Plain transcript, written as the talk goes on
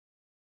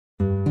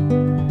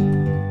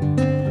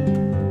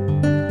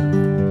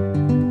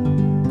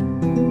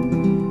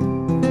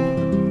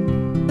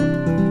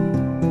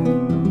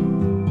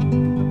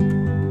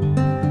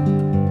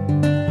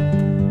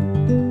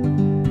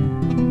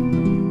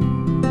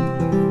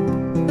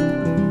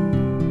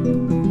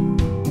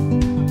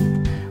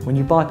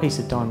buy a piece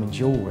of diamond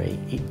jewellery,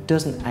 it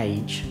doesn't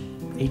age,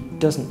 it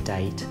doesn't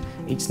date,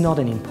 it's not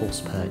an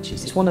impulse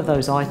purchase. It's one of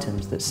those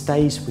items that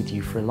stays with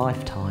you for a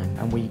lifetime,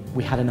 and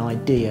we had an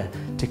idea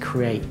to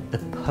create the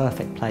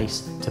perfect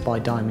place to buy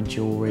diamond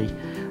jewellery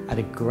at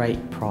a great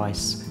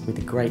price with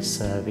a great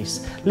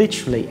service.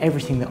 Literally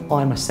everything that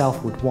I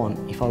myself would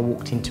want if I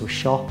walked into a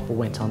shop or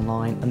went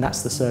online, and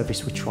that's the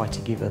service we try to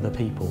give other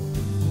people.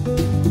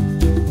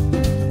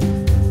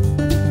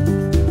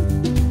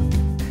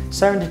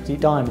 Serendipity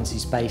Diamonds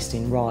is based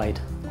in Ryde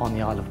on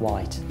the Isle of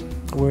Wight.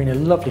 We're in a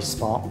lovely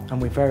spot and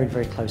we're very,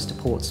 very close to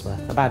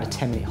Portsmouth, about a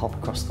 10-minute hop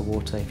across the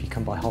water if you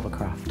come by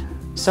hovercraft.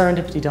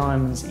 Serendipity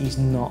Diamonds is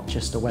not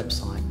just a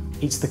website,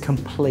 it's the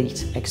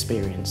complete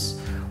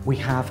experience. We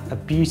have a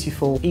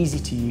beautiful, easy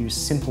to use,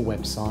 simple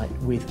website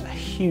with a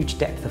huge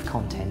depth of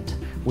content.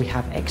 We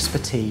have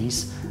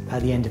expertise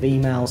at the end of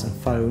emails and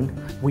phone.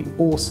 We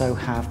also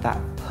have that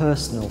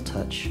personal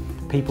touch.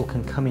 People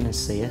can come in and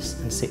see us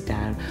and sit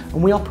down,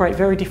 and we operate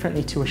very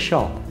differently to a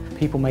shop.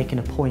 People make an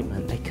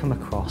appointment, they come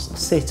across,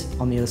 sit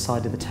on the other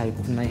side of the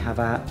table, and they have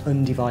our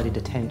undivided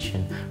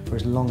attention for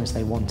as long as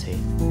they want it.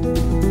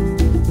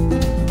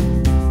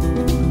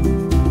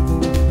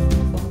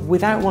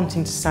 Without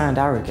wanting to sound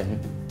arrogant,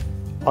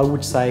 I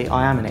would say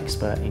I am an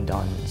expert in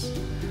diamonds.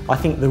 I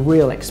think the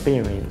real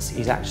experience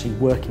is actually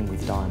working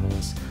with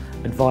diamonds,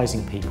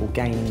 advising people,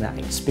 gaining that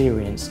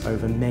experience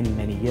over many,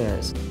 many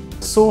years.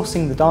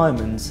 Sourcing the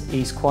diamonds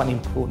is quite an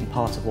important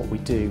part of what we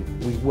do.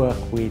 We work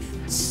with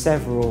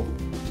several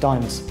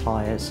diamond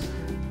suppliers.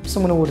 If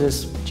someone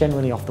orders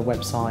generally off the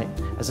website,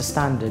 as a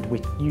standard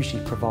we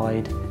usually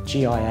provide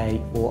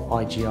GIA or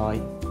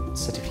IGI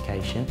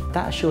certification.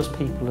 That assures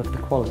people of the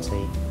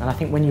quality, and I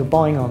think when you're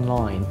buying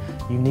online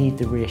you need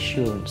the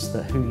reassurance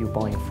that who you're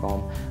buying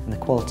from and the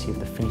quality of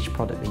the finished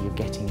product that you're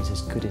getting is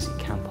as good as it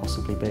can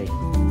possibly be.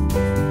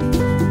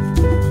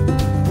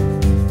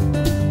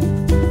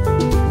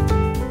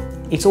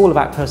 It's all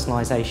about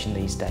personalisation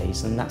these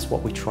days, and that's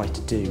what we try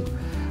to do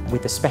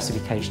with the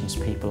specifications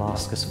people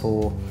ask us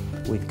for,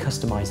 with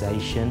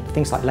customisation,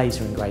 things like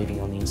laser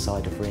engraving on the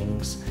inside of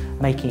rings,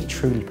 making it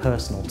truly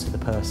personal to the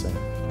person.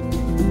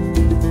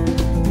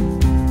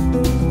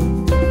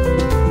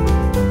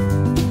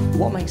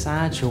 What makes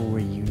our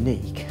jewellery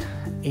unique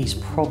is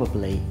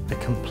probably the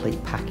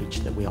complete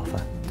package that we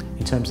offer,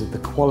 in terms of the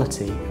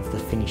quality of the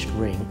finished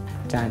ring,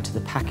 down to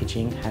the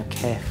packaging, how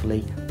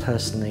carefully,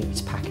 personally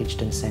it's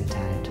packaged and sent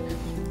out,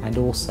 and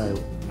also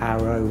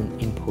our own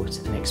input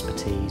and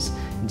expertise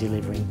in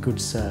delivering good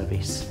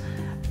service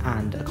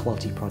and a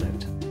quality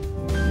product.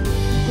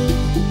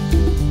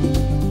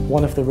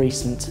 One of the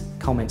recent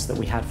comments that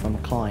we had from a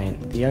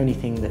client, the only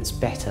thing that's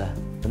better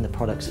than the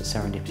products at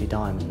Serendipity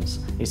Diamonds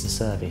is the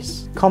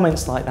service.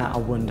 Comments like that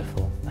are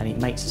wonderful, and it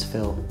makes us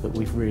feel that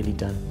we've really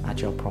done our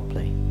job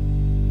properly.